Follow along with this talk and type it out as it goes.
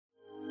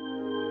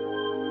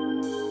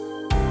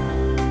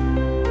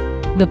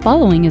The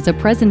following is a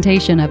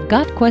presentation of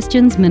Got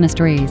Questions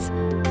Ministries.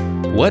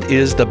 What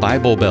is the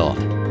Bible Belt?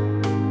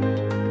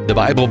 The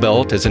Bible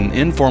Belt is an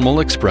informal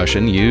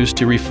expression used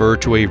to refer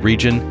to a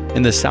region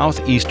in the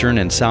southeastern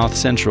and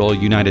south-central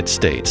United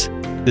States.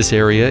 This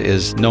area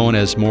is known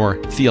as more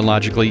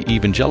theologically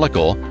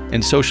evangelical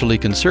and socially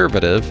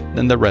conservative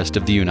than the rest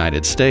of the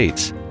United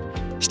States.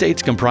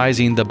 States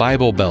comprising the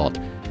Bible Belt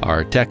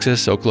are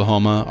Texas,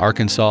 Oklahoma,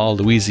 Arkansas,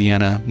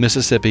 Louisiana,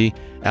 Mississippi,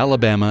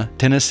 Alabama,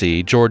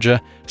 Tennessee, Georgia,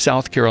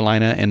 South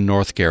Carolina, and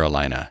North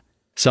Carolina.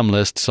 Some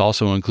lists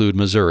also include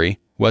Missouri,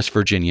 West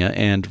Virginia,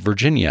 and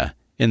Virginia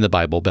in the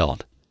Bible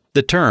Belt.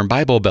 The term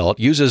Bible Belt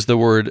uses the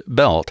word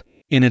belt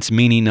in its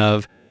meaning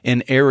of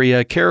an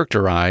area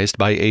characterized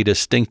by a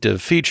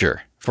distinctive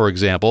feature. For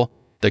example,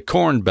 the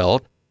Corn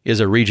Belt is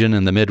a region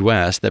in the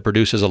Midwest that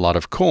produces a lot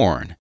of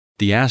corn.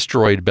 The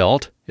Asteroid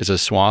Belt is a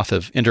swath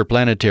of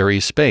interplanetary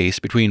space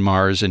between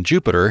Mars and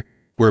Jupiter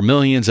where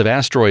millions of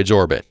asteroids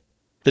orbit.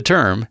 The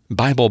term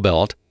Bible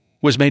Belt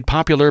was made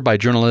popular by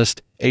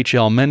journalist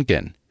H.L.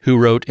 Mencken, who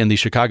wrote in the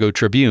Chicago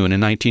Tribune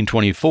in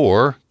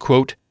 1924,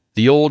 quote,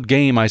 "The old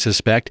game, I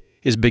suspect,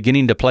 is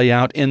beginning to play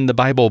out in the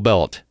Bible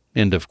Belt,"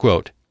 end of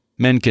quote.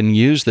 Mencken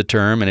used the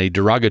term in a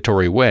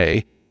derogatory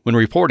way when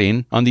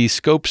reporting on the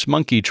Scopes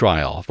monkey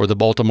trial for the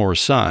Baltimore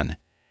Sun.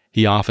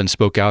 He often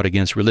spoke out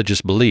against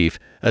religious belief,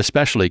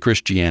 especially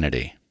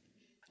Christianity.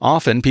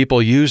 Often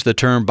people use the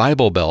term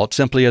Bible Belt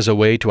simply as a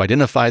way to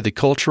identify the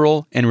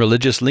cultural and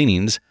religious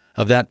leanings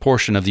of that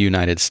portion of the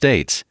United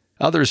States.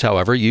 Others,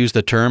 however, use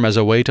the term as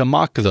a way to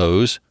mock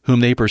those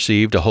whom they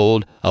perceive to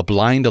hold a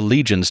blind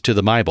allegiance to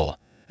the Bible,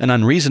 an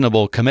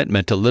unreasonable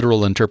commitment to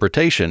literal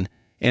interpretation,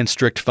 and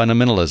strict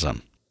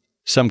fundamentalism.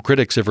 Some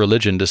critics of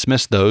religion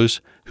dismiss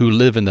those who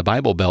live in the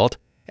Bible Belt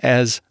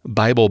as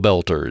Bible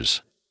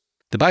Belters.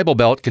 The Bible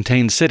Belt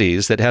contains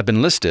cities that have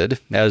been listed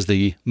as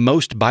the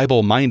most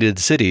Bible-minded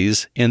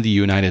cities in the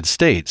United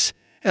States,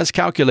 as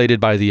calculated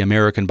by the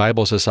American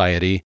Bible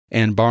Society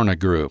and Barna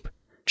Group.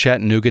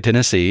 Chattanooga,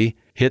 Tennessee,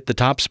 hit the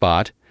top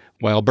spot,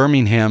 while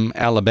Birmingham,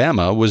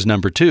 Alabama was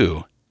number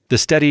 2. The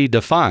study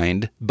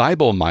defined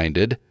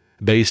Bible-minded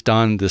based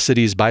on the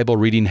city's Bible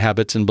reading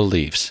habits and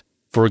beliefs.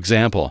 For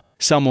example,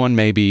 someone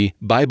may be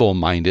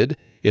Bible-minded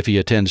if he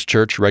attends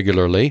church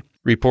regularly,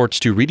 reports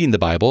to reading the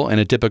Bible in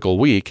a typical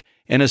week,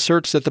 and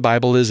asserts that the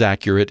Bible is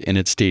accurate in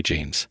its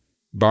teachings.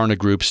 Barna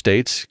Group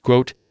states,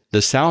 quote,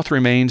 "The South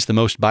remains the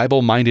most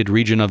Bible-minded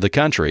region of the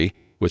country,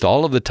 with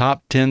all of the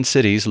top 10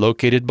 cities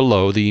located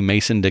below the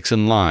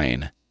Mason-Dixon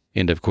line,"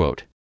 end of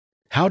quote.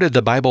 How did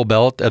the Bible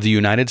Belt of the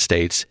United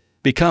States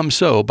become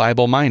so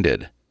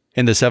Bible-minded?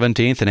 In the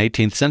 17th and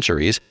 18th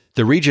centuries,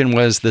 the region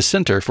was the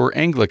center for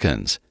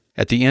Anglicans.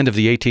 At the end of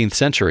the 18th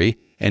century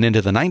and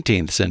into the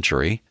 19th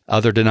century,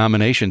 other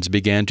denominations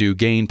began to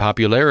gain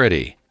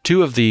popularity.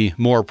 Two of the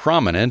more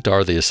prominent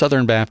are the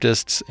Southern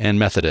Baptists and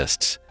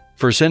Methodists.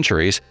 For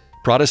centuries,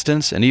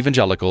 Protestants and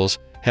evangelicals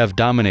have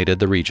dominated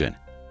the region.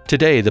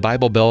 Today, the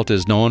Bible Belt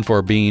is known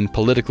for being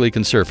politically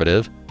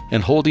conservative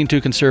and holding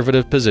to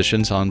conservative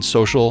positions on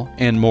social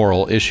and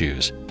moral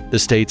issues. The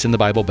states in the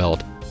Bible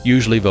Belt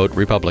usually vote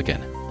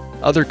Republican.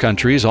 Other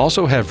countries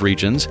also have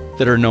regions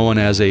that are known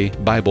as a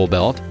Bible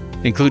Belt,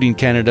 including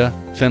Canada,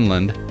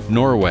 Finland,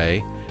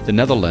 Norway, the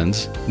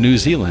Netherlands, New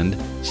Zealand,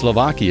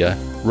 Slovakia,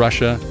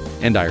 Russia,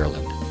 and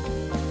Ireland.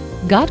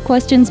 Got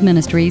Questions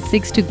Ministries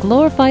seeks to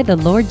glorify the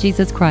Lord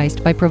Jesus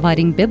Christ by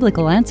providing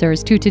biblical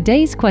answers to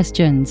today's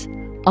questions.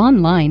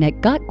 Online at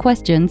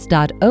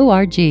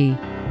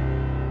gotquestions.org.